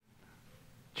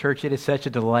Church, it is such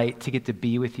a delight to get to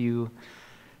be with you,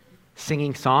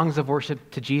 singing songs of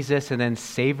worship to Jesus and then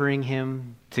savoring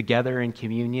him together in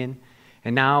communion.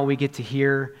 And now we get to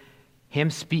hear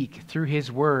him speak through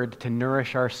his word to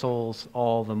nourish our souls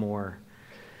all the more.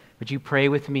 Would you pray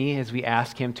with me as we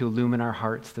ask him to illumine our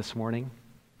hearts this morning?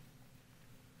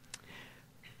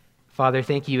 Father,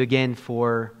 thank you again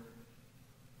for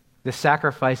the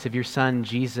sacrifice of your Son,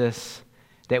 Jesus,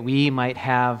 that we might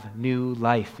have new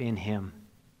life in him.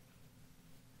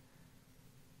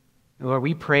 Lord,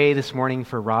 we pray this morning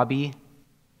for Robbie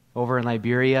over in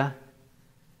Liberia.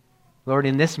 Lord,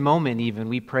 in this moment even,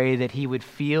 we pray that he would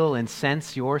feel and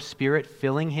sense your Spirit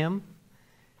filling him.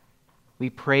 We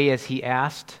pray as he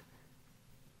asked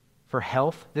for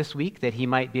health this week, that he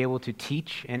might be able to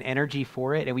teach and energy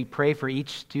for it. And we pray for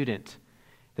each student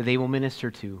that they will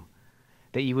minister to,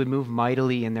 that you would move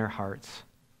mightily in their hearts.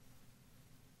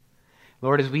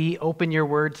 Lord, as we open your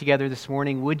word together this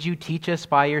morning, would you teach us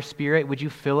by your Spirit? Would you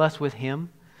fill us with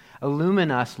him? Illumine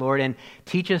us, Lord, and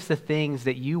teach us the things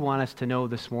that you want us to know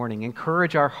this morning.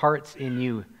 Encourage our hearts in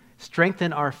you.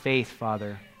 Strengthen our faith,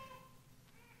 Father.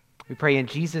 We pray in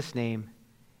Jesus' name,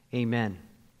 amen.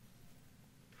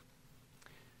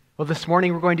 Well, this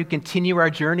morning we're going to continue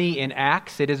our journey in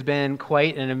Acts. It has been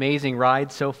quite an amazing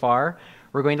ride so far.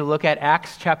 We're going to look at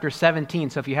Acts chapter 17.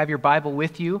 So if you have your Bible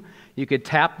with you, you could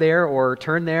tap there or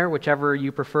turn there, whichever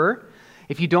you prefer.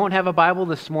 If you don't have a Bible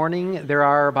this morning, there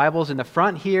are Bibles in the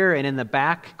front here and in the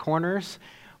back corners.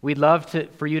 We'd love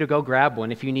for you to go grab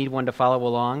one if you need one to follow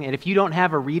along. And if you don't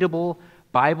have a readable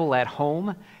Bible at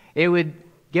home, it would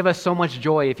give us so much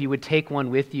joy if you would take one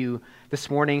with you this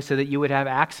morning so that you would have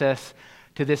access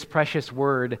to this precious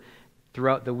word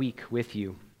throughout the week with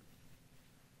you.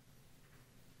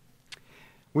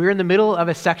 We're in the middle of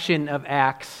a section of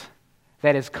Acts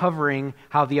that is covering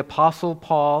how the Apostle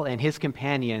Paul and his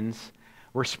companions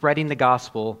were spreading the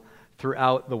gospel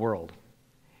throughout the world.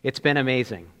 It's been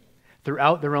amazing.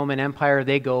 Throughout the Roman Empire,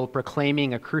 they go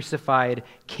proclaiming a crucified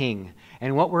king.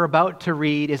 And what we're about to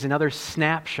read is another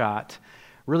snapshot,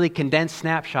 really condensed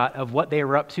snapshot of what they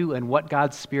were up to and what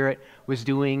God's Spirit was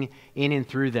doing in and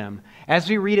through them. As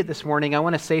we read it this morning, I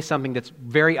want to say something that's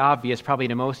very obvious probably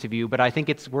to most of you, but I think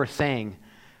it's worth saying.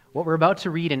 What we're about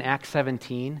to read in Acts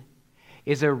 17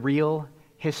 is a real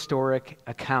historic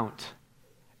account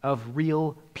of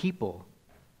real people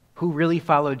who really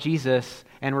followed Jesus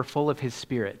and were full of his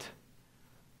Spirit.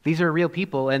 These are real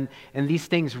people, and these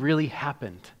things really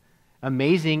happened,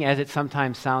 amazing as it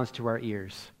sometimes sounds to our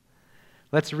ears.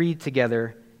 Let's read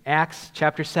together Acts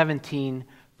chapter 17,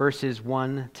 verses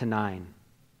 1 to 9.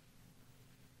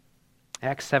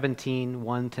 Acts 17,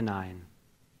 1 to 9.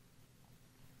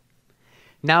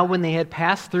 Now when they had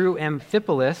passed through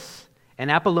Amphipolis and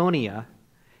Apollonia,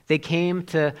 they came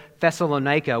to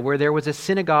Thessalonica, where there was a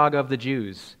synagogue of the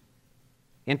Jews.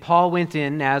 And Paul went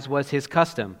in, as was his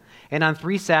custom, and on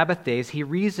 3 Sabbath days he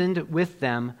reasoned with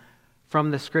them from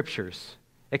the Scriptures,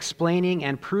 explaining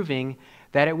and proving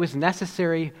that it was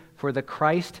necessary for the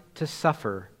Christ to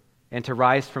suffer and to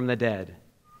rise from the dead,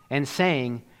 and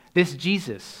saying, "This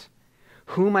Jesus,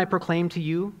 whom I proclaim to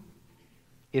you,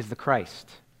 is the Christ."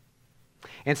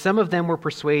 And some of them were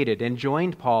persuaded and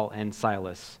joined Paul and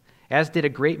Silas, as did a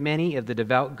great many of the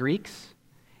devout Greeks,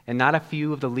 and not a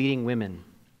few of the leading women.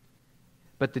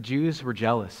 But the Jews were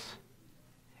jealous.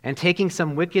 And taking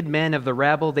some wicked men of the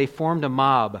rabble, they formed a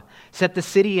mob, set the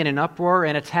city in an uproar,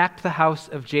 and attacked the house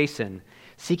of Jason,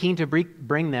 seeking to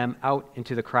bring them out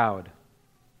into the crowd.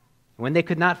 When they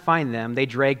could not find them, they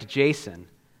dragged Jason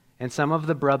and some of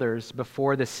the brothers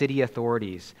before the city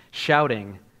authorities,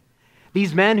 shouting,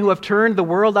 "These men who have turned the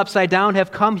world upside down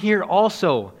have come here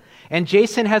also, and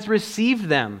Jason has received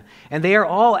them, and they are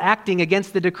all acting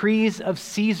against the decrees of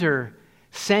Caesar,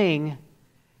 saying,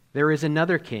 'There is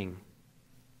another king,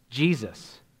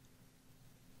 Jesus.'"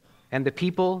 And the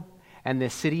people and the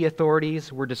city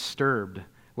authorities were disturbed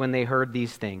when they heard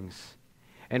these things.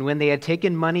 And when they had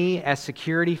taken money as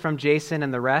security from Jason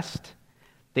and the rest,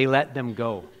 they let them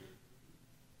go.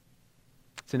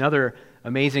 It's another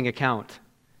amazing account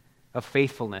of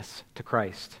faithfulness to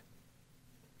Christ.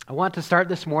 I want to start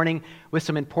this morning with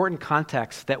some important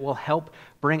context that will help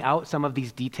bring out some of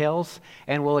these details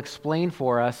and will explain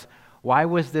for us why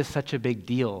was this such a big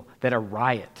deal that a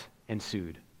riot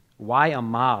ensued? Why a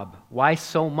mob? Why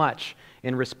so much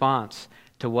in response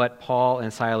to what Paul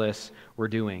and Silas were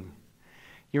doing?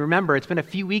 You remember, it's been a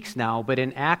few weeks now, but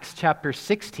in Acts chapter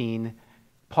 16,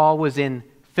 Paul was in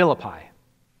Philippi.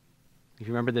 If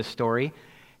you remember this story,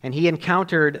 and he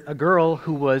encountered a girl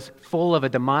who was full of a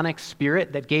demonic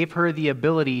spirit that gave her the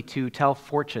ability to tell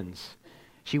fortunes.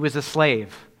 She was a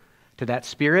slave to that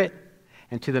spirit,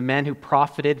 and to the men who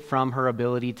profited from her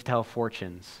ability to tell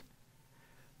fortunes.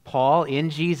 Paul, in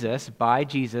Jesus, by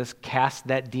Jesus, cast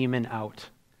that demon out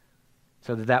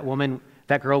so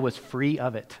that girl was free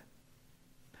of it.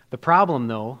 The problem,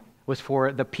 though, was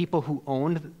for the people who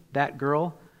owned that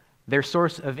girl, their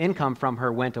source of income from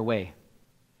her went away.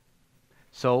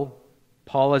 So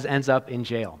Paul ends up in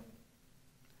jail.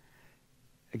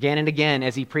 Again and again,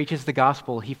 as he preaches the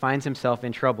gospel, he finds himself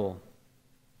in trouble.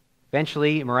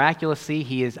 Eventually, miraculously,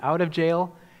 he is out of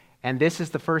jail, and this is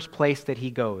the first place that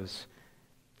he goes,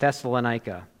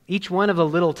 Thessalonica. Each one of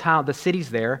the cities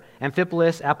there,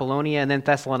 Amphipolis, Apollonia, and then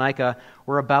Thessalonica,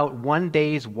 were about 1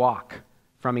 day's walk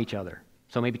from each other.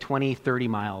 So maybe 20, 30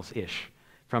 miles-ish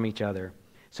from each other.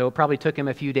 So it probably took him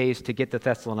a few days to get to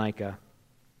Thessalonica.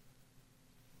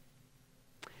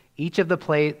 Each of the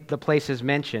places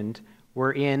mentioned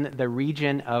were in the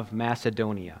region of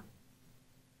Macedonia.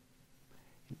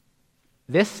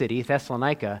 This city,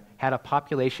 Thessalonica, had a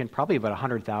population probably about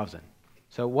 100,000.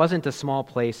 So it wasn't a small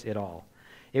place at all.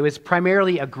 It was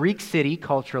primarily a Greek city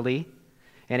culturally,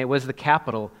 and it was the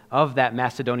capital of that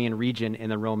Macedonian region in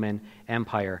the Roman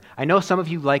Empire. I know some of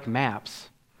you like maps,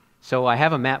 so I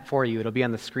have a map for you. It'll be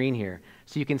on the screen here,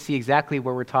 so you can see exactly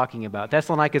where we're talking about.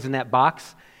 Thessalonica is in that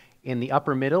box in the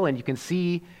upper middle, and you can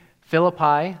see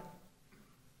Philippi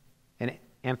and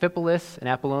Amphipolis and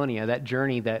Apollonia, that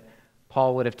journey that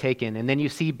Paul would have taken. And then you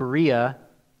see Berea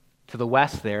to the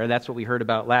west there. That's what we heard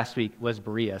about last week, was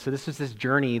Berea. So this is this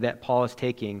journey that Paul is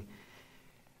taking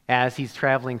as he's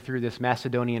traveling through this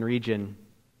Macedonian region.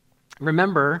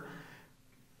 Remember,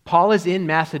 Paul is in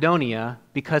Macedonia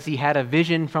because he had a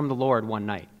vision from the Lord one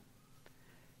night.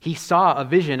 He saw a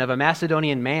vision of a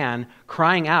Macedonian man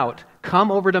crying out,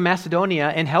 "Come over to Macedonia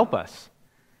and help us."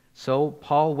 So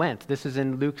Paul went. This is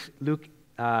in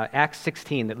Acts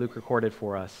 16 that Luke recorded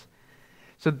for us.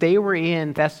 So they were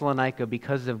in Thessalonica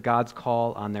because of God's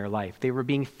call on their life. They were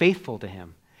being faithful to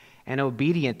him and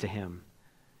obedient to him.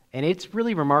 And it's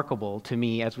really remarkable to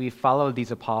me as we follow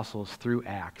these apostles through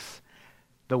Acts,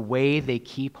 the way they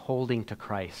keep holding to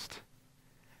Christ,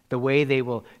 the way they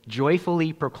will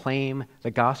joyfully proclaim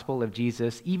the gospel of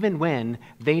Jesus, even when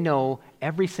they know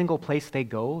every single place they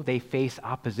go, they face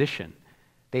opposition,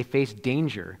 they face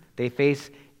danger, they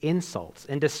face insults.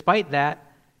 And despite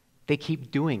that, they keep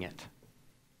doing it.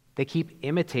 They keep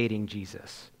imitating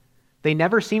Jesus. They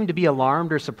never seem to be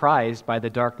alarmed or surprised by the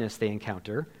darkness they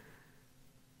encounter.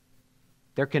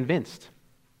 They're convinced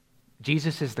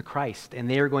Jesus is the Christ, and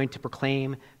they are going to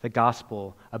proclaim the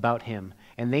gospel about him.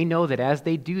 And they know that as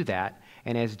they do that,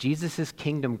 and as Jesus'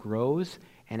 kingdom grows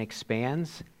and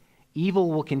expands,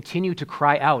 evil will continue to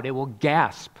cry out. It will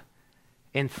gasp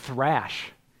and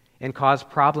thrash and cause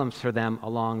problems for them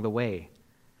along the way.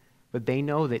 But they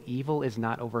know that evil is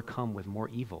not overcome with more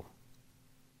evil.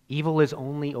 Evil is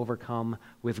only overcome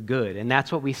with good. And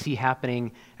that's what we see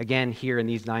happening again here in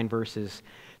these 9 verses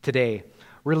today.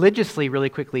 Religiously, really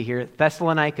quickly here,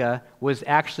 Thessalonica was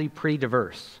actually pretty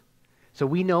diverse. So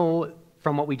we know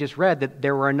from what we just read that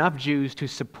there were enough Jews to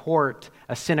support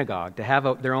a synagogue, to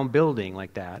have their own building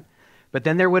like that. But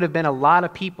then there would have been a lot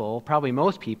of people, probably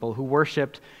most people, who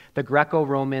worshipped the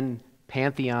Greco-Roman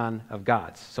pantheon of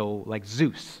gods. So like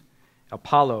Zeus,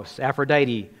 Apollos,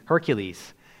 Aphrodite,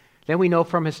 Hercules. Then we know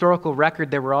from historical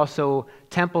record there were also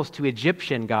temples to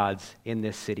Egyptian gods in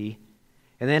this city.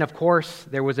 And then, of course,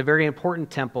 there was a very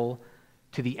important temple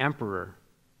to the emperor,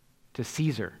 to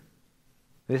Caesar.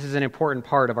 This is an important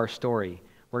part of our story,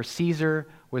 where Caesar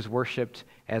was worshipped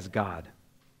as God.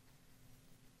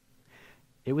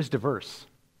 It was diverse.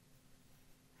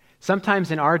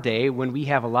 Sometimes in our day, when we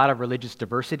have a lot of religious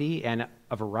diversity and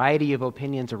a variety of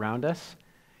opinions around us,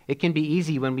 it can be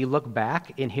easy when we look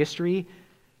back in history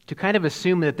to kind of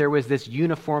assume that there was this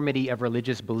uniformity of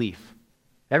religious belief.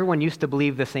 Everyone used to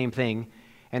believe the same thing,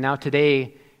 and now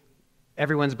today,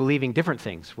 everyone's believing different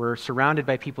things. We're surrounded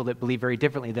by people that believe very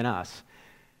differently than us.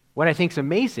 What I think is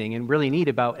amazing and really neat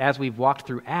about as we've walked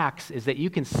through Acts is that you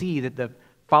can see that the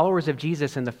followers of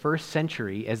Jesus in the first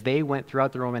century, as they went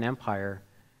throughout the Roman Empire,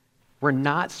 were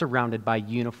not surrounded by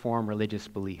uniform religious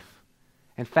belief.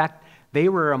 In fact, they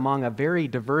were among a very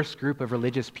diverse group of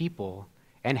religious people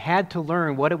and had to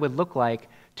learn what it would look like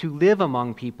to live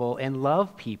among people and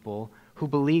love people who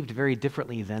believed very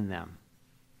differently than them,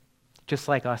 just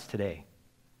like us today.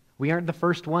 We aren't the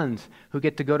first ones who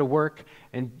get to go to work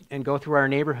and go through our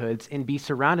neighborhoods and be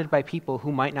surrounded by people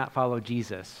who might not follow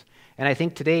Jesus. And I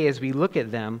think today, as we look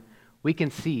at them, we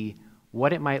can see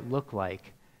what it might look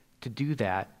like to do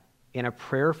that in a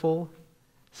prayerful,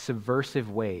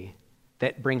 subversive way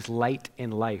that brings light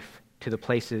and life to the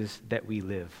places that we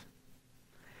live.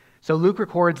 So Luke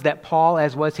records that Paul,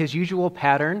 as was his usual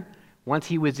pattern, once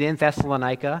he was in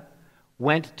Thessalonica,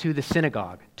 went to the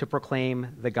synagogue to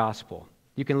proclaim the gospel.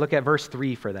 You can look at verse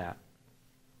 3 for that.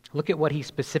 Look at what he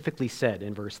specifically said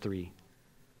in verse 3.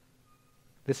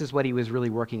 This is what he was really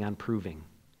working on proving.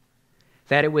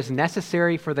 That it was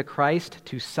necessary for the Christ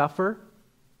to suffer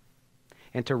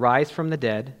and to rise from the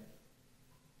dead.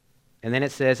 And then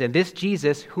it says, and this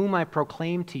Jesus, whom I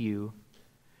proclaim to you,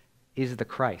 is the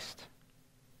Christ.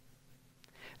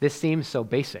 This seems so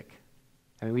basic.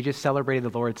 I mean, we just celebrated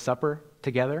the Lord's Supper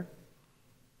together.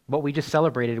 What we just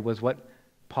celebrated was what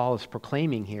Paul is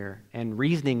proclaiming here and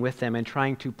reasoning with them and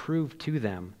trying to prove to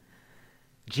them.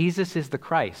 Jesus is the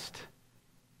Christ,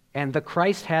 and the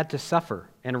Christ had to suffer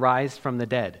and rise from the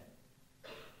dead.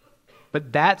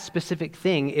 But that specific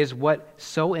thing is what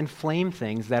so inflamed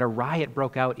things that a riot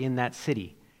broke out in that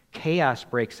city. Chaos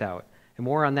breaks out, and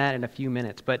more on that in a few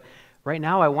minutes. But right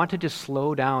now I want to just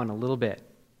slow down a little bit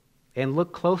and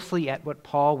look closely at what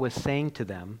Paul was saying to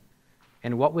them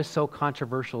and what was so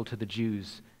controversial to the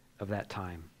Jews of that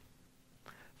time.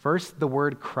 First, the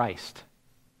word Christ.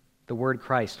 The word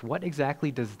Christ. What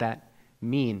exactly does that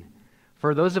mean?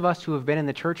 For those of us who have been in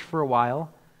the church for a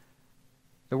while,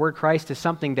 the word Christ is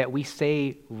something that we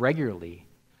say regularly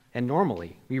and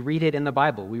normally. We read it in the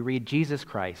Bible. We read Jesus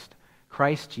Christ,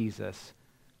 Christ Jesus,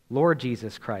 Lord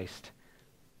Jesus Christ.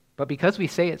 But because we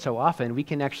say it so often, we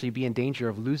can actually be in danger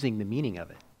of losing the meaning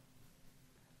of it,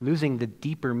 losing the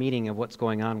deeper meaning of what's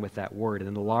going on with that word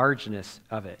and the largeness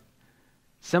of it.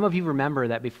 Some of you remember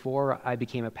that before I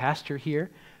became a pastor here,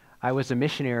 I was a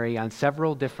missionary on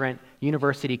several different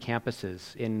university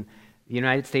campuses in the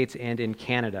United States and in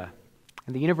Canada.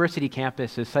 And the university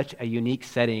campus is such a unique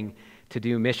setting to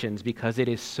do missions because it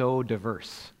is so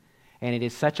diverse. And it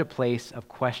is such a place of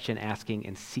question asking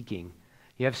and seeking.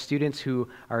 You have students who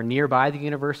are nearby the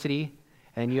university,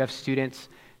 and you have students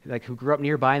who grew up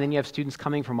nearby, and then you have students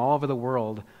coming from all over the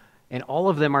world, and all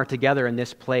of them are together in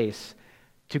this place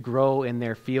to grow in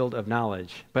their field of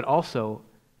knowledge, but also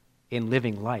in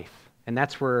living life. And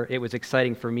that's where it was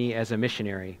exciting for me as a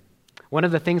missionary. One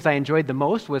of the things I enjoyed the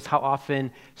most was how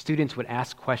often students would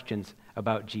ask questions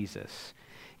about Jesus.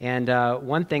 And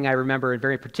one thing I remember in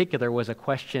very particular was a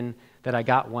question that I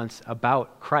got once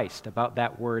about Christ, about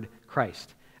that word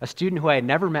Christ. A student who I had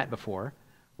never met before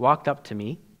walked up to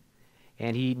me,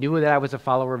 and he knew that I was a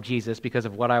follower of Jesus because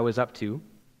of what I was up to.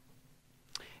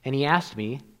 And he asked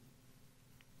me,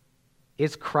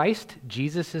 is Christ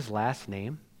Jesus' last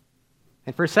name?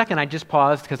 And for a second, I just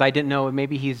paused because I didn't know,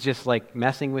 maybe he's just like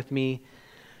messing with me,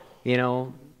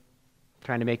 trying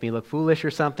to make me look foolish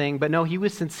or something. But no, he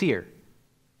was sincere.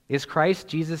 Is Christ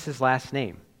Jesus' last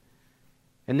name?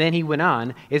 And then he went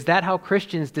on, is that how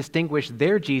Christians distinguish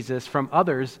their Jesus from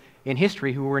others in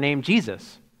history who were named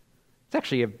Jesus? It's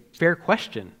actually a fair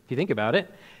question, if you think about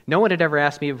it. No one had ever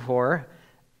asked me before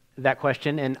that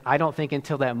question, and I don't think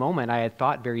until that moment I had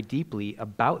thought very deeply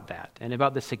about that and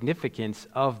about the significance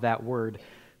of that word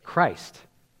Christ.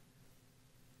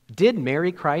 Did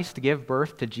Mary Christ give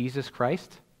birth to Jesus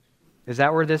Christ? Is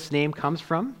that where this name comes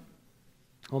from?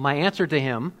 Well, my answer to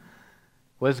him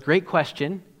was great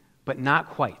question, but not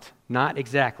quite, not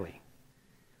exactly.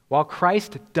 While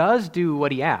Christ does do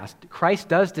what he asked, Christ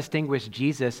does distinguish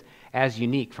Jesus as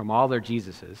unique from all their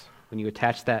Jesuses when you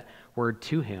attach that word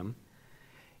to him.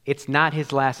 It's not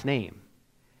his last name.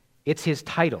 It's his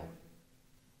title.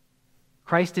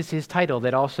 Christ is his title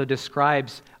that also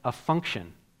describes a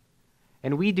function.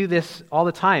 And we do this all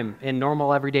the time in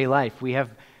normal everyday life. We have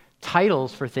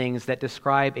titles for things that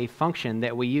describe a function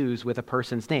that we use with a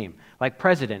person's name, like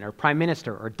president or prime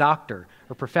minister or doctor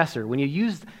or professor. When you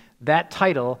use that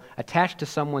title attached to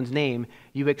someone's name,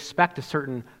 you expect a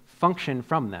certain function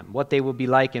from them, what they will be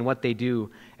like and what they do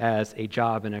as a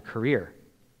job and a career.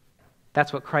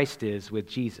 That's what Christ is with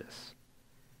Jesus.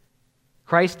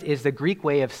 Christ is the Greek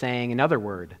way of saying another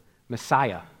word,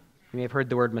 Messiah. You may have heard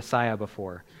the word Messiah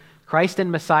before. Christ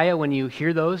and Messiah, when you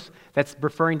hear those, that's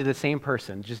referring to the same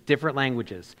person, just different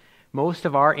languages. Most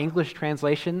of our English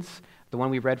translations, the one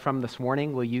we read from this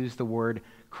morning, will use the word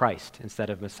Christ instead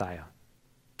of Messiah.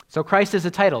 So Christ is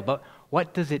a title, but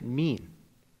what does it mean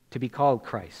to be called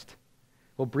Christ?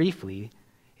 Well, briefly,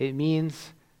 it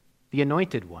means the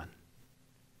anointed one,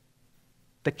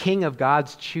 the king of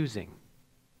God's choosing,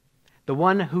 the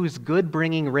one whose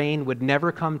good-bringing reign would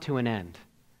never come to an end.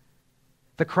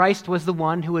 The Christ was the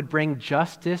one who would bring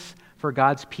justice for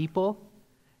God's people,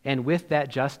 and with that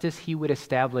justice, he would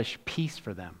establish peace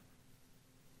for them.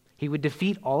 He would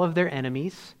defeat all of their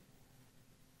enemies,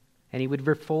 and he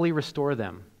would fully restore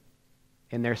them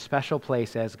in their special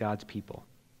place as God's people.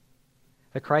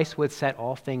 that Christ would set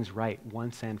all things right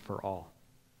once and for all.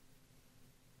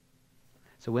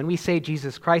 So when we say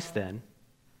Jesus Christ, then,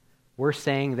 we're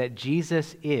saying that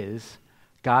Jesus is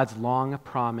God's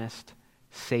long-promised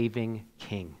saving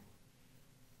King.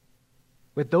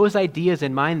 With those ideas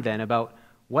in mind, then, about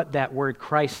what that word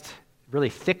Christ, really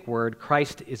thick word,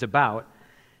 Christ is about,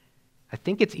 I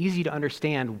think it's easy to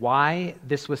understand why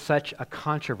this was such a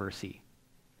controversy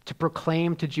to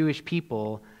proclaim to Jewish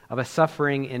people of a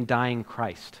suffering and dying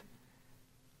Christ.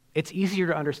 It's easier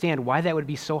to understand why that would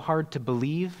be so hard to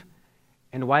believe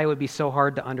and why it would be so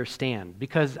hard to understand.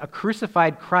 Because a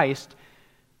crucified Christ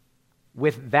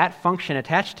with that function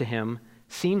attached to him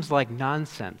seems like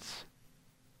nonsense.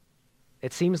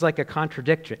 It seems like a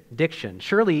contradiction.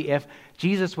 Surely, if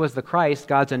Jesus was the Christ,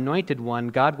 God's anointed one,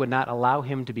 God would not allow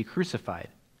him to be crucified.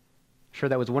 Sure,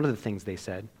 that was one of the things they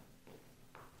said.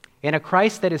 And a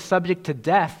Christ that is subject to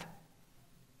death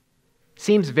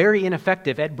seems very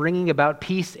ineffective at bringing about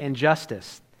peace and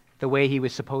justice the way he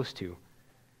was supposed to.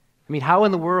 I mean, how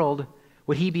in the world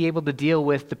would he be able to deal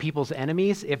with the people's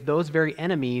enemies if those very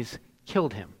enemies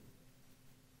killed him?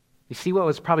 You see what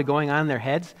was probably going on in their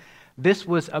heads? This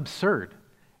was absurd.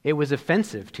 It was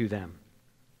offensive to them.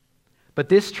 But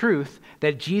this truth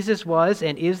that Jesus was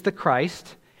and is the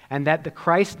Christ, and that the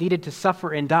Christ needed to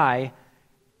suffer and die,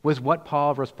 was what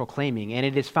Paul was proclaiming, and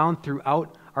it is found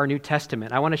throughout our New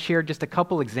Testament. I want to share just a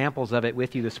couple examples of it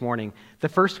with you this morning. The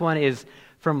first one is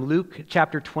from Luke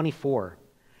chapter 24.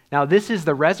 Now, this is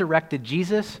the resurrected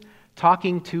Jesus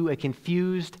talking to a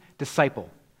confused disciple,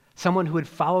 someone who had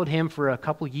followed him for a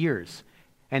couple years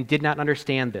and did not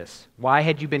understand this. Why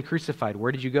had you been crucified?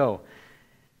 Where did you go?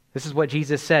 This is what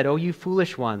Jesus said, "O you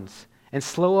foolish ones, and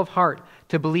slow of heart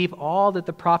to believe all that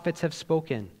the prophets have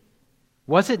spoken.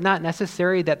 Was it not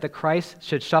necessary that the Christ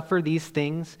should suffer these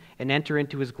things and enter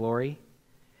into his glory?"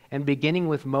 And beginning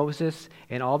with Moses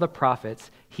and all the prophets,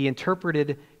 he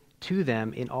interpreted to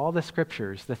them in all the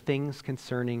scriptures the things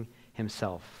concerning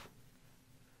himself.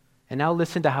 And now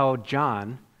listen to how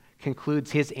John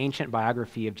concludes his ancient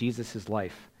biography of Jesus'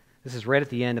 life. This is right at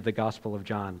the end of the Gospel of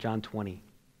John, John 20.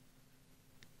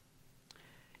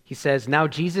 He says, "Now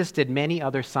Jesus did many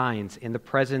other signs in the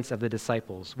presence of the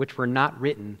disciples, which were not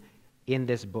written in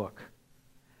this book.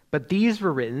 But these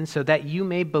were written so that you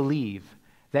may believe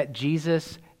that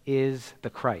Jesus is the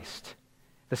Christ,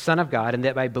 the Son of God, and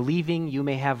that by believing you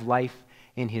may have life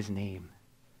in his name."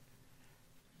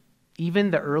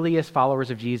 Even the earliest followers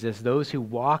of Jesus, those who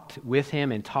walked with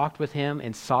him and talked with him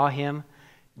and saw him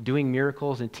doing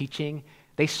miracles and teaching,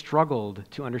 they struggled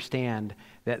to understand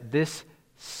that this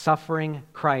suffering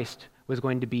Christ was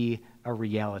going to be a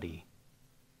reality.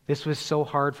 This was so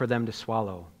hard for them to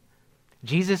swallow.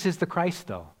 Jesus is the Christ,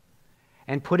 though,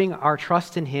 and putting our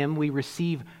trust in him, we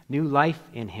receive new life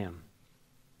in him.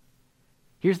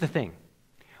 Here's the thing.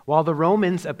 While the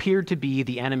Romans appeared to be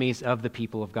the enemies of the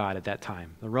people of God at that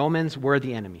time, the Romans were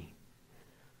the enemy.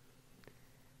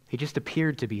 They just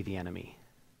appeared to be the enemy.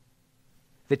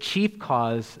 The chief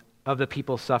cause of the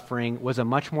people's suffering was a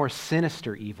much more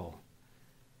sinister evil,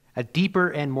 a deeper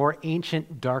and more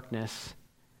ancient darkness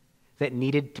that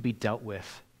needed to be dealt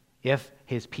with if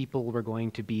his people were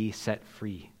going to be set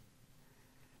free.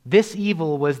 This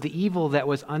evil was the evil that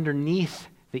was underneath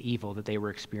the evil that they were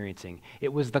experiencing.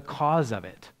 It was the cause of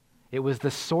it. It was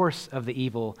the source of the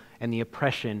evil and the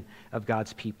oppression of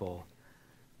God's people.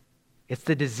 It's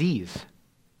the disease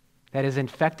that has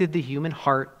infected the human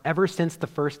heart ever since the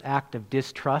first act of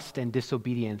distrust and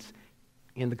disobedience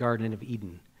in the Garden of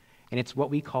Eden. And it's what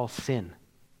we call sin.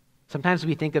 Sometimes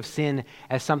we think of sin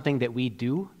as something that we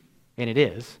do, and it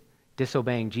is,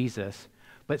 disobeying Jesus.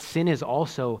 But sin is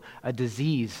also a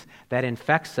disease that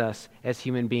infects us as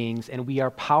human beings, and we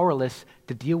are powerless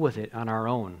to deal with it on our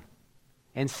own.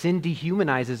 And sin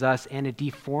dehumanizes us and it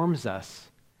deforms us.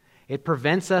 It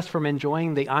prevents us from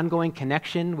enjoying the ongoing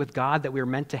connection with God that we're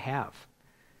meant to have.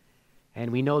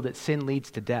 And we know that sin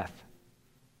leads to death.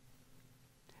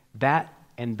 That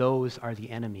and those are the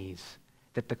enemies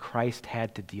that the Christ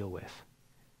had to deal with.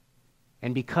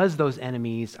 And because those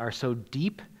enemies are so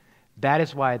deep, that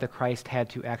is why the Christ had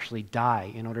to actually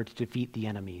die in order to defeat the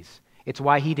enemies. It's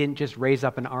why he didn't just raise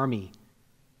up an army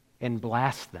and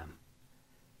blast them,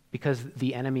 because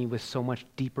the enemy was so much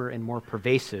deeper and more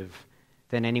pervasive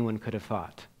than anyone could have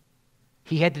thought.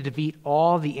 He had to defeat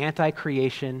all the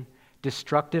anti-creation,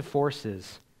 destructive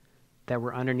forces that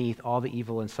were underneath all the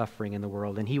evil and suffering in the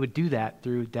world, and he would do that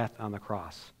through death on the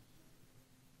cross.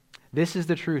 This is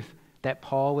the truth that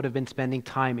Paul would have been spending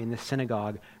time in the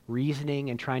synagogue reasoning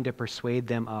and trying to persuade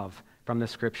them of from the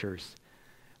scriptures.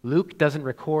 Luke doesn't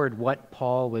record what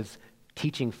Paul was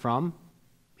teaching from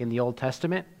in the Old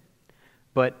Testament,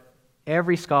 but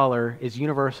every scholar is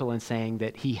universal in saying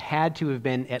that he had to have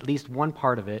been, at least one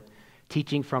part of it,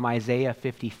 teaching from Isaiah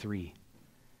 53.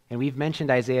 And we've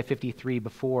mentioned Isaiah 53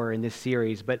 before in this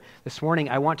series, but this morning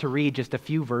I want to read just a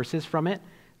few verses from it.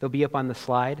 They'll be up on the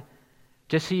slide,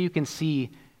 just so you can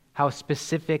see how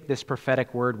specific this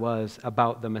prophetic word was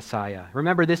about the Messiah.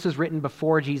 Remember, this was written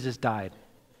before Jesus died.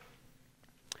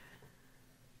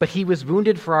 But he was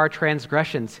wounded for our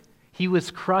transgressions. He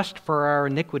was crushed for our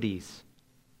iniquities.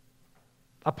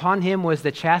 Upon him was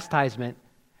the chastisement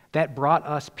that brought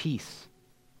us peace.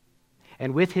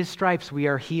 And with his stripes we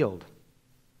are healed.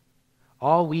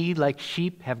 All we like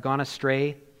sheep have gone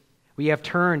astray. We have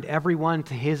turned every one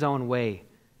to his own way.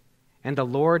 And the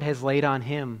Lord has laid on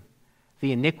him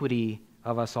the iniquity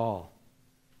of us all.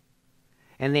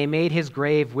 And they made his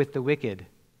grave with the wicked,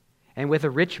 and with a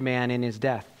rich man in his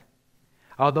death,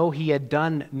 although he had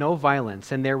done no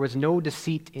violence, and there was no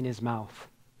deceit in his mouth.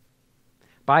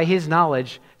 By his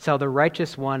knowledge shall the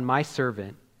righteous one, my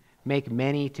servant, make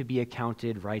many to be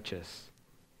accounted righteous,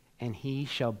 and he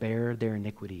shall bear their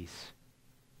iniquities.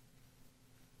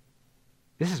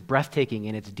 This is breathtaking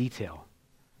in its detail,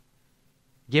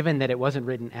 given that it wasn't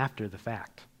written after the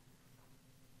fact.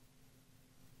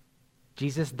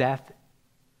 Jesus' death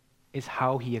is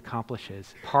how he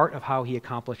accomplishes, part of how he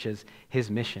accomplishes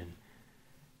his mission.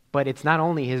 But it's not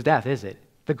only his death, is it?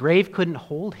 The grave couldn't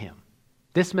hold him.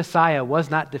 This Messiah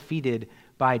was not defeated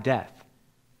by death.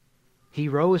 He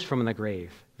rose from the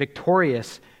grave,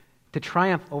 victorious to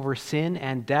triumph over sin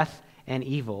and death and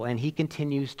evil, and he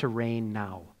continues to reign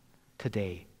now,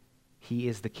 today. He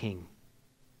is the King.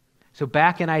 So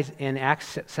back in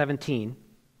Acts 17,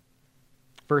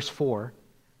 verse 4,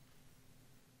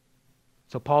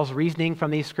 so Paul's reasoning from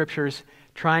these scriptures,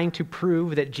 trying to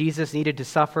prove that Jesus needed to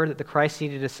suffer, that the Christ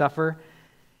needed to suffer.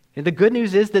 And the good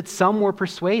news is that some were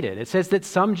persuaded. It says that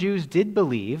some Jews did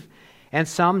believe, and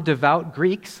some devout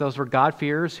Greeks, those were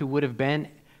God-fearers who would have been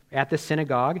at the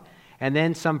synagogue, and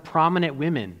then some prominent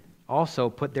women also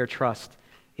put their trust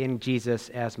in Jesus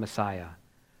as Messiah.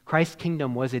 Christ's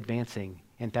kingdom was advancing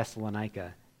in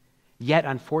Thessalonica. Yet,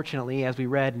 unfortunately, as we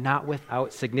read, not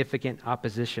without significant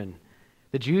opposition.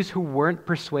 The Jews who weren't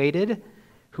persuaded,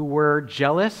 who were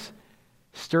jealous,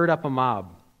 stirred up a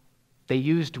mob. They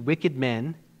used wicked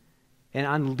men and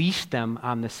unleashed them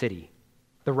on the city.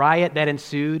 The riot that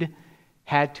ensued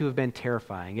had to have been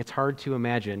terrifying. It's hard to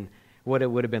imagine what it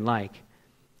would have been like.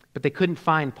 But they couldn't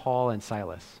find Paul and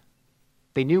Silas.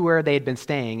 They knew where they had been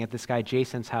staying, at this guy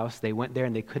Jason's house. They went there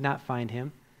and they could not find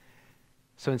him.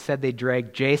 So instead they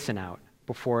dragged Jason out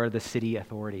before the city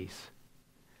authorities.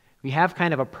 We have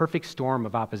kind of a perfect storm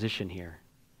of opposition here.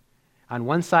 On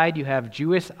one side, you have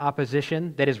Jewish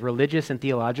opposition that is religious and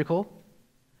theological.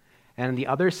 And on the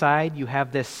other side, you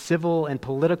have this civil and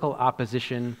political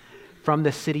opposition from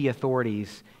the city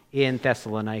authorities in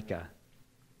Thessalonica.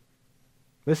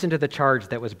 Listen to the charge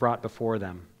that was brought before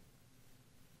them.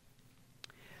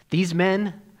 These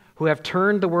men who have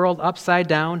turned the world upside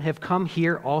down have come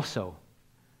here also.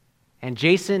 And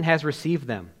Jason has received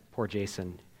them, poor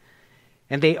Jason.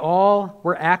 And they all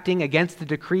were acting against the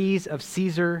decrees of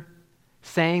Caesar,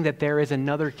 saying that there is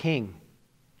another king,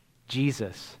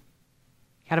 Jesus.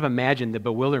 Kind of imagine the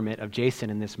bewilderment of Jason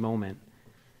in this moment.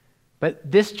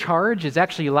 But this charge is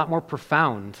actually a lot more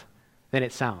profound than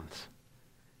it sounds.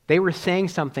 They were saying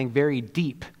something very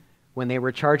deep when they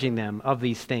were charging them of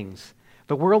these things.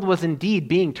 The world was indeed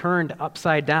being turned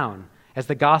upside down as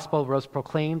the gospel was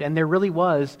proclaimed, and there really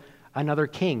was another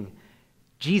king,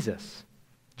 Jesus.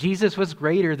 Jesus was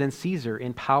greater than Caesar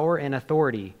in power and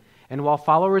authority, and while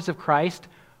followers of Christ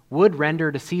would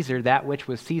render to Caesar that which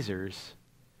was Caesar's,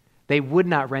 they would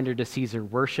not render to Caesar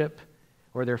worship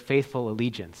or their faithful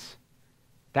allegiance.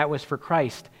 That was for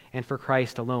Christ and for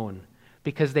Christ alone,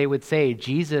 because they would say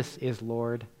Jesus is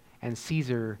Lord and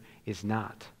Caesar is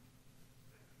not.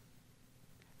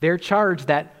 Their charge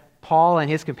that Paul and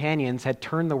his companions had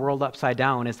turned the world upside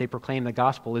down as they proclaimed the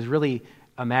gospel is really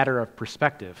a matter of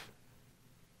perspective.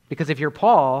 Because if you're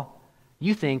Paul,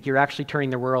 you think you're actually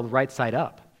turning the world right side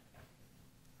up,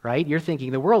 right? You're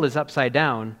thinking the world is upside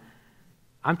down.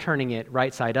 I'm turning it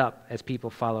right side up as people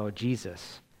follow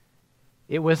Jesus.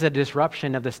 It was a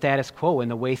disruption of the status quo in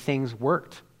the way things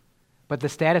worked. But the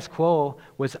status quo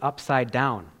was upside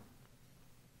down.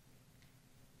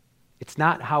 It's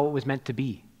not how it was meant to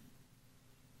be.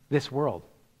 This world.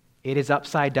 It is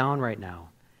upside down right now,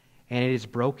 and it is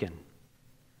broken.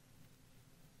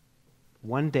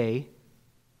 One day,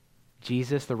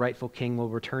 Jesus, the rightful king, will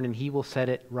return, and he will set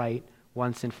it right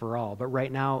once and for all. But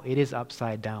right now, it is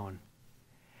upside down.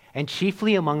 And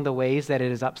chiefly among the ways that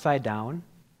it is upside down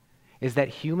is that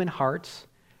human hearts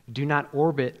do not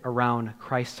orbit around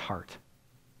Christ's heart.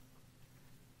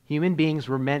 Human beings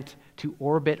were meant to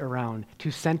orbit around,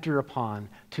 to center upon,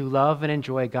 to love and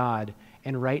enjoy God.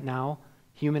 And right now,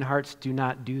 human hearts do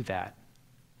not do that.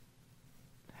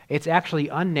 It's actually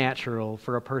unnatural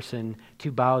for a person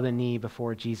to bow the knee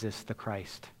before Jesus the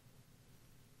Christ.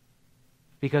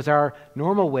 Because our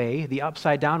normal way, the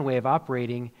upside-down way of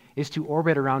operating, is to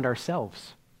orbit around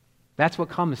ourselves. That's what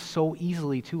comes so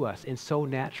easily to us and so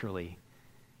naturally.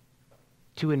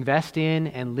 To invest in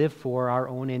and live for our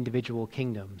own individual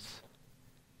kingdoms.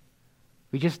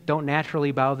 We just don't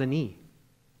naturally bow the knee.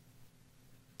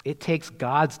 It takes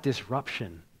God's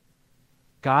disruption,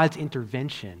 God's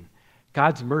intervention,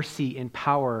 God's mercy and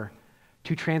power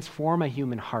to transform a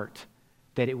human heart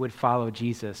that it would follow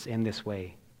Jesus in this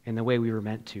way, in the way we were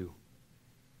meant to.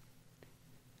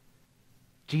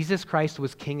 Jesus Christ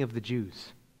was King of the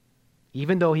Jews,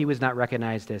 even though he was not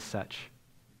recognized as such.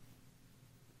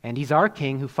 And he's our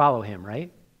king who follow him,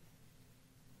 right?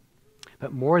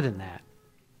 But more than that,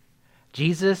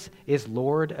 Jesus is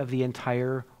Lord of the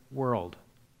entire world,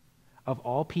 of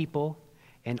all people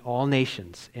and all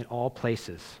nations and all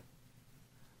places.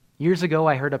 Years ago,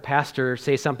 I heard a pastor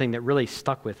say something that really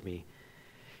stuck with me.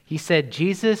 He said,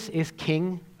 Jesus is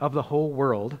king of the whole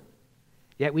world,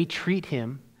 yet we treat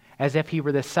him as if he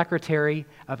were the secretary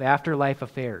of afterlife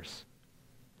affairs.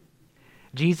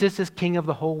 Jesus is king of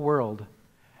the whole world,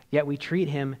 yet we treat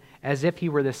him as if he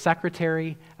were the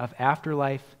secretary of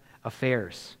afterlife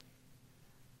affairs.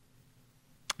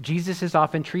 Jesus is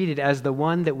often treated as the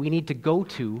one that we need to go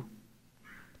to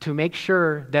make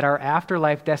sure that our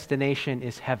afterlife destination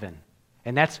is heaven.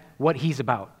 And that's what he's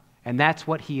about, and that's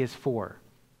what he is for.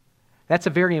 That's a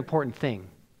very important thing.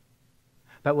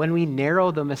 But when we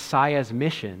narrow the Messiah's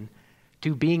mission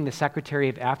to being the secretary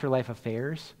of afterlife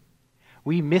affairs,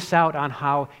 we miss out on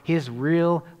how his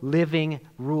real living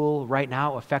rule right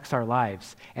now affects our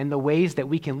lives and the ways that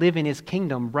we can live in his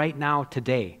kingdom right now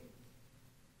today.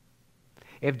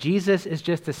 If Jesus is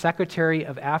just the secretary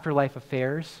of afterlife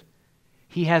affairs,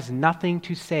 he has nothing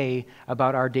to say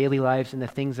about our daily lives and the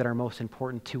things that are most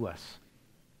important to us.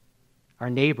 Our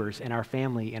neighbors and our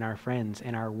family and our friends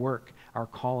and our work, our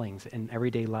callings and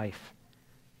everyday life.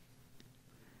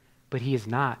 But he is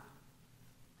not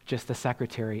just the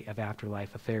secretary of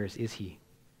afterlife affairs, is he?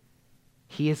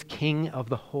 He is king of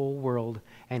the whole world,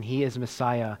 and he is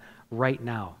Messiah right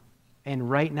now. And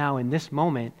right now, in this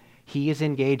moment, he is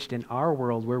engaged in our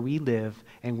world where we live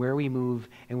and where we move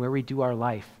and where we do our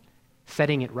life,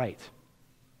 setting it right.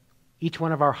 Each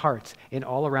one of our hearts and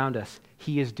all around us,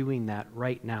 he is doing that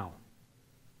right now.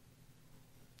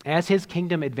 As his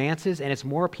kingdom advances and as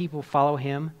more people follow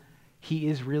him, he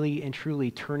is really and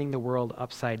truly turning the world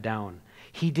upside down.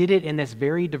 He did it in this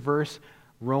very diverse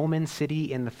Roman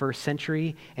city in the first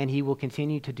century, and he will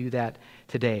continue to do that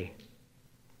today.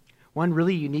 One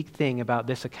really unique thing about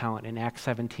this account in Acts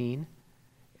 17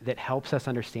 that helps us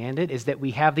understand it is that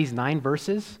we have these 9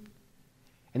 verses,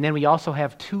 and then we also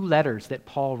have 2 letters that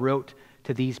Paul wrote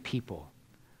to these people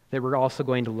that we're also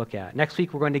going to look at. Next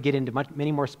week, we're going to get into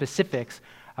many more specifics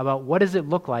about what does it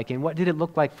look like and what did it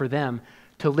look like for them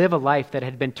to live a life that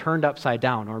had been turned upside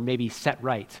down or maybe set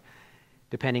right,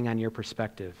 depending on your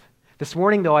perspective. This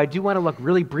morning, though, I do want to look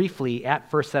really briefly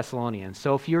at 1 Thessalonians.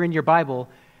 So if you're in your Bible,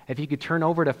 if you could turn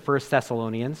over to 1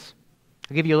 Thessalonians,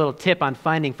 I'll give you a little tip on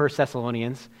finding 1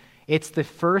 Thessalonians. It's the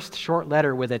first short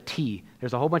letter with a T.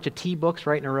 There's a whole bunch of T books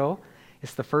right in a row.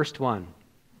 It's the first one.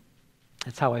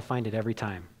 That's how I find it every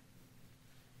time.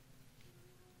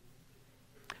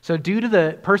 So due to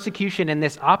the persecution and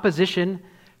this opposition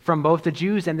from both the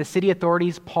Jews and the city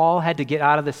authorities, Paul had to get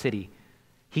out of the city.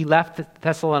 He left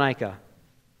Thessalonica.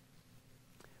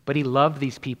 But he loved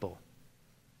these people.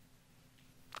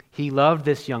 He loved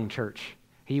this young church.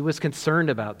 He was concerned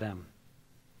about them.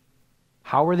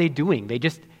 How were they doing? They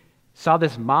just saw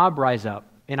this mob rise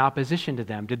up in opposition to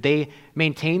them. Did they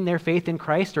maintain their faith in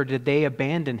Christ or did they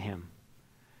abandon him?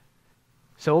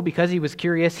 So because he was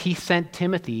curious, he sent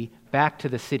Timothy back to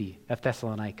the city of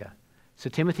Thessalonica. So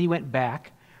Timothy went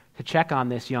back to check on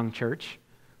this young church.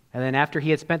 And then after he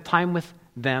had spent time with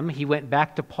them, he went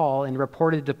back to Paul and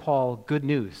reported to Paul good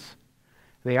news.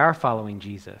 They are following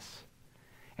Jesus.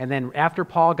 And then after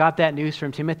Paul got that news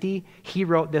from Timothy, he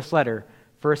wrote this letter,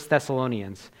 1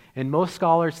 Thessalonians. And most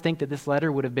scholars think that this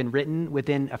letter would have been written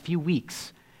within a few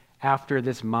weeks after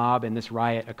this mob and this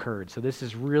riot occurred. So this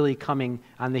is really coming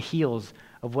on the heels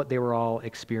of what they were all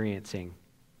experiencing.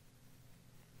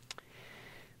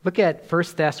 Look at 1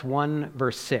 Thess 1,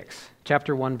 verse 6,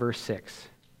 chapter 1, verse 6.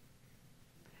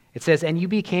 It says, "And you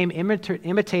became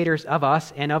imitators of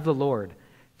us and of the Lord,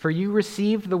 for you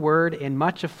received the word in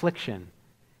much affliction,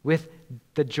 with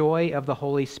the joy of the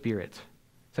Holy Spirit.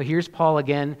 So here's Paul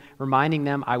again reminding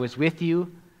them, I was with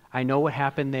you. I know what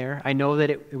happened there. I know that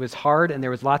it was hard and there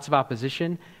was lots of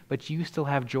opposition, but you still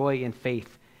have joy and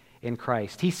faith in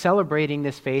Christ. He's celebrating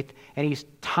this faith and he's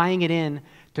tying it in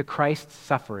to Christ's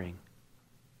suffering.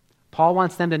 Paul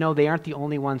wants them to know they aren't the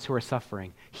only ones who are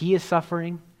suffering. He is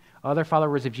suffering. Other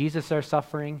followers of Jesus are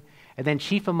suffering. And then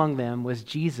chief among them was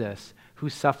Jesus, who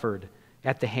suffered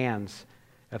at the hands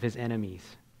of his enemies.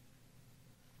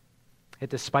 Yet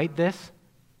despite this,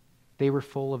 they were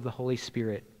full of the Holy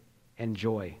Spirit and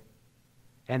joy.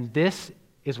 And this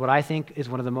is what I think is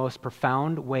one of the most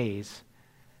profound ways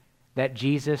that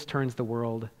Jesus turns the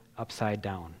world upside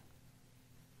down.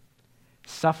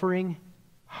 Suffering,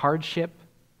 hardship,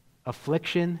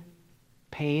 affliction,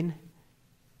 pain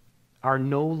are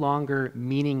no longer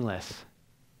meaningless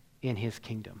in his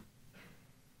kingdom.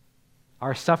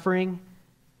 Our suffering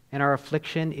and our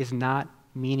affliction is not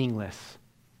meaningless.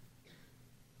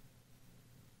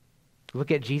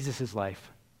 Look at Jesus'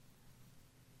 life.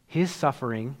 His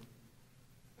suffering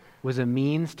was a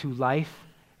means to life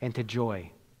and to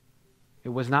joy. It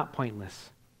was not pointless.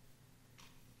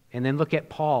 And then look at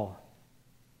Paul,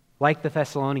 like the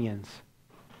Thessalonians.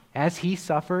 As he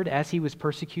suffered, as he was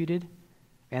persecuted,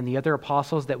 and the other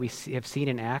apostles that we have seen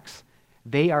in Acts,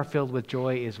 they are filled with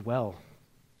joy as well.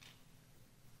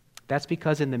 That's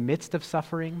because in the midst of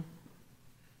suffering,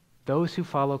 those who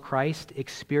follow Christ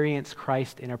experience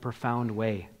Christ in a profound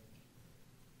way.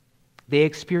 They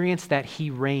experience that he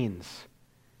reigns.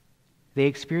 They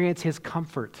experience his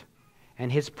comfort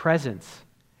and his presence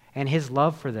and his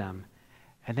love for them.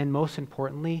 And then most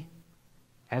importantly,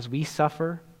 as we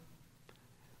suffer,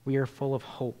 we are full of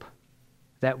hope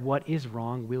that what is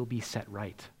wrong will be set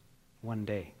right one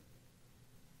day.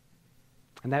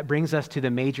 And that brings us to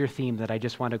the major theme that I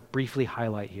just want to briefly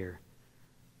highlight here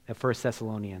at 1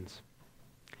 Thessalonians.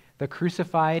 The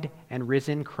crucified and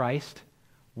risen Christ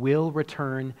will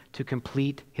return to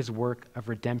complete his work of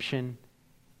redemption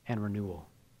and renewal.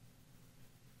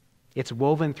 It's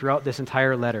woven throughout this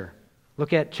entire letter.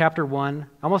 Look at chapter 1.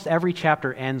 Almost every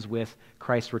chapter ends with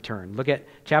Christ's return. Look at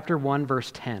chapter 1,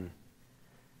 verse 10.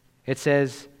 It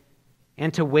says,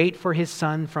 "And to wait for his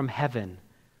Son from heaven,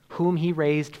 whom he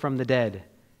raised from the dead,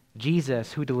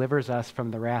 Jesus, who delivers us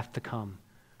from the wrath to come."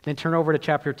 Then turn over to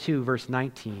chapter 2, verse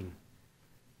 19.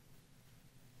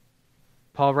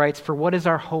 Paul writes, "For what is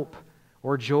our hope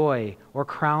or joy or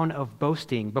crown of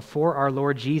boasting before our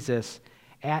Lord Jesus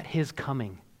at his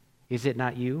coming? Is it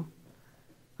not you?"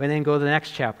 And then go to the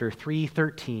next chapter,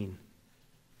 3:13.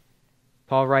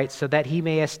 Paul writes, "So that he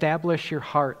may establish your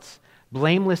hearts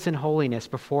blameless in holiness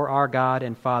before our God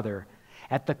and Father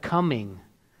at the coming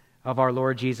of our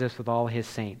Lord Jesus with all his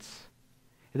saints."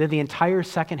 And then the entire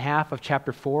second half of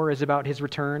chapter 4 is about his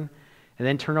return. And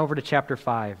then turn over to chapter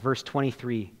 5, verse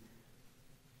 23.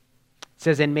 It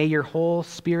says, "And may your whole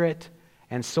spirit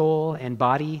and soul and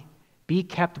body be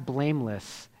kept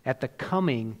blameless at the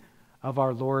coming of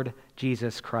our Lord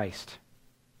Jesus Christ."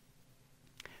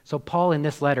 So Paul in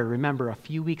this letter, remember, a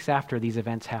few weeks after these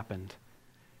events happened,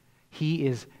 he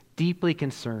is deeply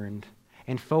concerned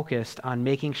and focused on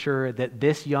making sure that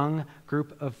this young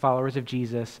group of followers of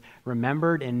Jesus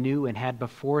remembered and knew and had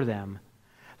before them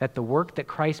that the work that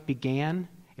Christ began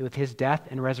with his death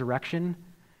and resurrection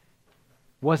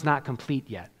was not complete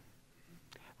yet.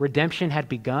 Redemption had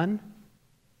begun,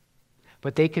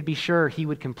 but they could be sure he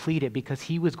would complete it because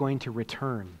he was going to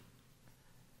return.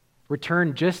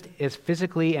 Return just as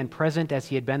physically and present as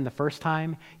he had been the first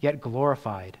time, yet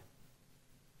glorified.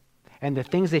 And the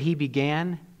things that he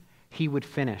began, he would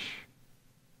finish.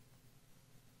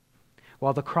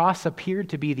 While the cross appeared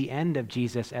to be the end of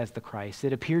Jesus as the Christ,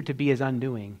 it appeared to be his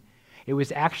undoing, it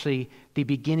was actually the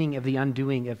beginning of the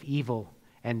undoing of evil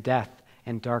and death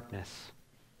and darkness.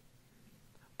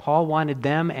 Paul wanted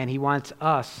them, and he wants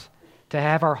us, to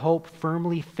have our hope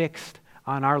firmly fixed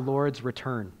on our Lord's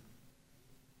return.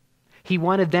 He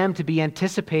wanted them to be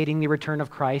anticipating the return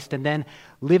of Christ and then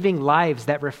living lives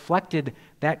that reflected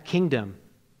that kingdom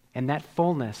and that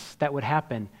fullness that would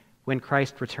happen when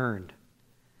Christ returned.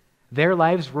 Their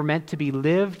lives were meant to be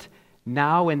lived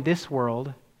now in this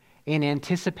world in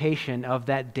anticipation of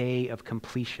that day of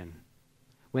completion,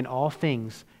 when all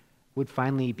things would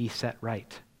finally be set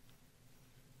right.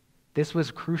 This was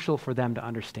crucial for them to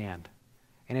understand,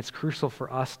 and it's crucial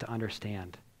for us to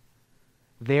understand.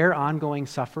 Their ongoing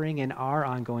suffering and our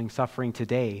ongoing suffering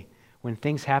today, when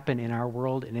things happen in our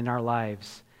world and in our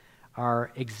lives,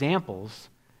 are examples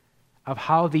of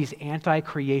how these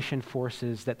anti-creation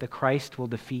forces that the Christ will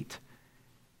defeat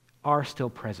are still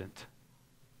present.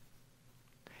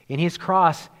 In his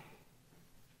cross,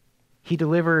 He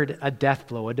delivered a death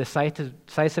blow, a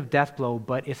decisive death blow,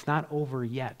 but it's not over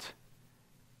yet.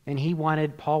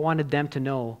 And Paul wanted them to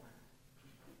know,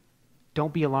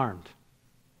 don't be alarmed.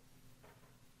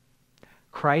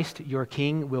 Christ, your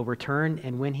King, will return,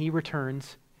 and when he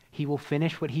returns, he will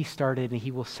finish what he started, and he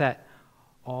will set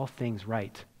all things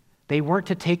right. They weren't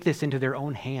to take this into their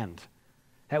own hand.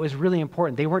 That was really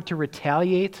important. They weren't to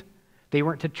retaliate. They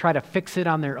weren't to try to fix it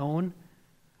on their own.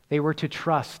 They were to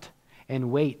trust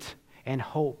and wait and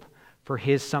hope for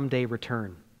his someday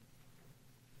return.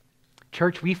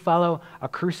 Church, we follow a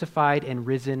crucified and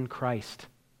risen Christ.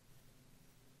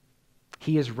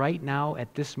 He is right now,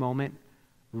 at this moment,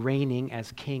 reigning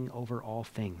as king over all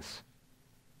things.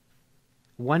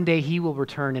 One day he will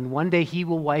return, and one day he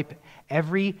will wipe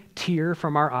every tear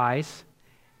from our eyes.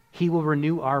 He will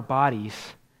renew our bodies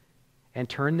and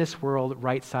turn this world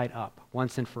right side up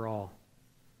once and for all.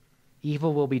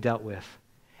 Evil will be dealt with.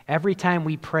 Every time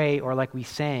we pray, or like we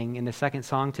sang in the second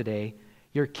song today,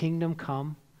 your kingdom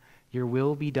come, your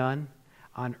will be done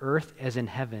on earth as in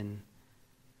heaven,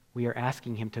 we are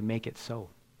asking him to make it so.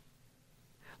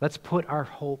 Let's put our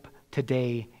hope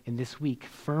today in this week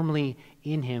firmly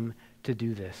in him to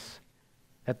do this.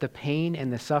 That the pain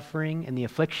and the suffering and the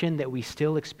affliction that we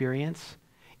still experience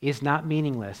is not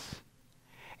meaningless,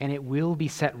 and it will be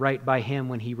set right by him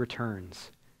when he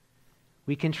returns.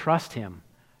 We can trust him.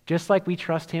 Just like we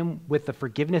trust him with the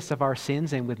forgiveness of our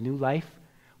sins and with new life,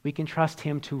 we can trust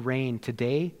him to reign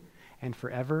today and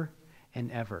forever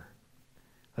and ever.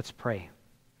 Let's pray.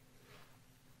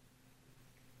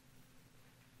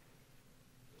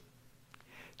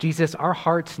 Jesus, our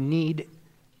hearts need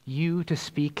you to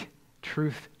speak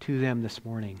truth to them this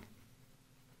morning.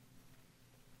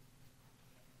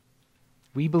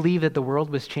 We believe that the world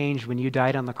was changed when you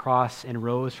died on the cross and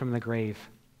rose from the grave.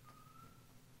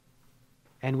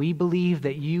 And we believe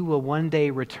that you will one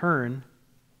day return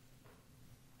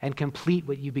and complete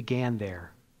what you began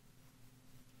there.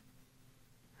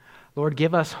 Lord,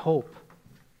 give us hope.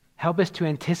 Help us to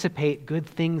anticipate good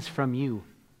things from you.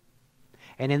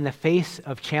 And in the face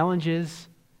of challenges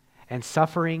and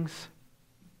sufferings,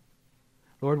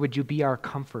 Lord, would you be our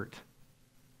comfort?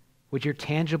 Would your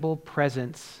tangible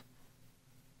presence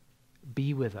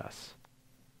be with us?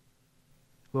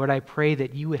 Lord, I pray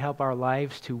that you would help our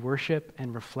lives to worship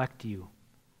and reflect you.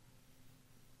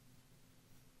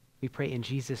 We pray in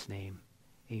Jesus' name,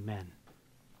 amen.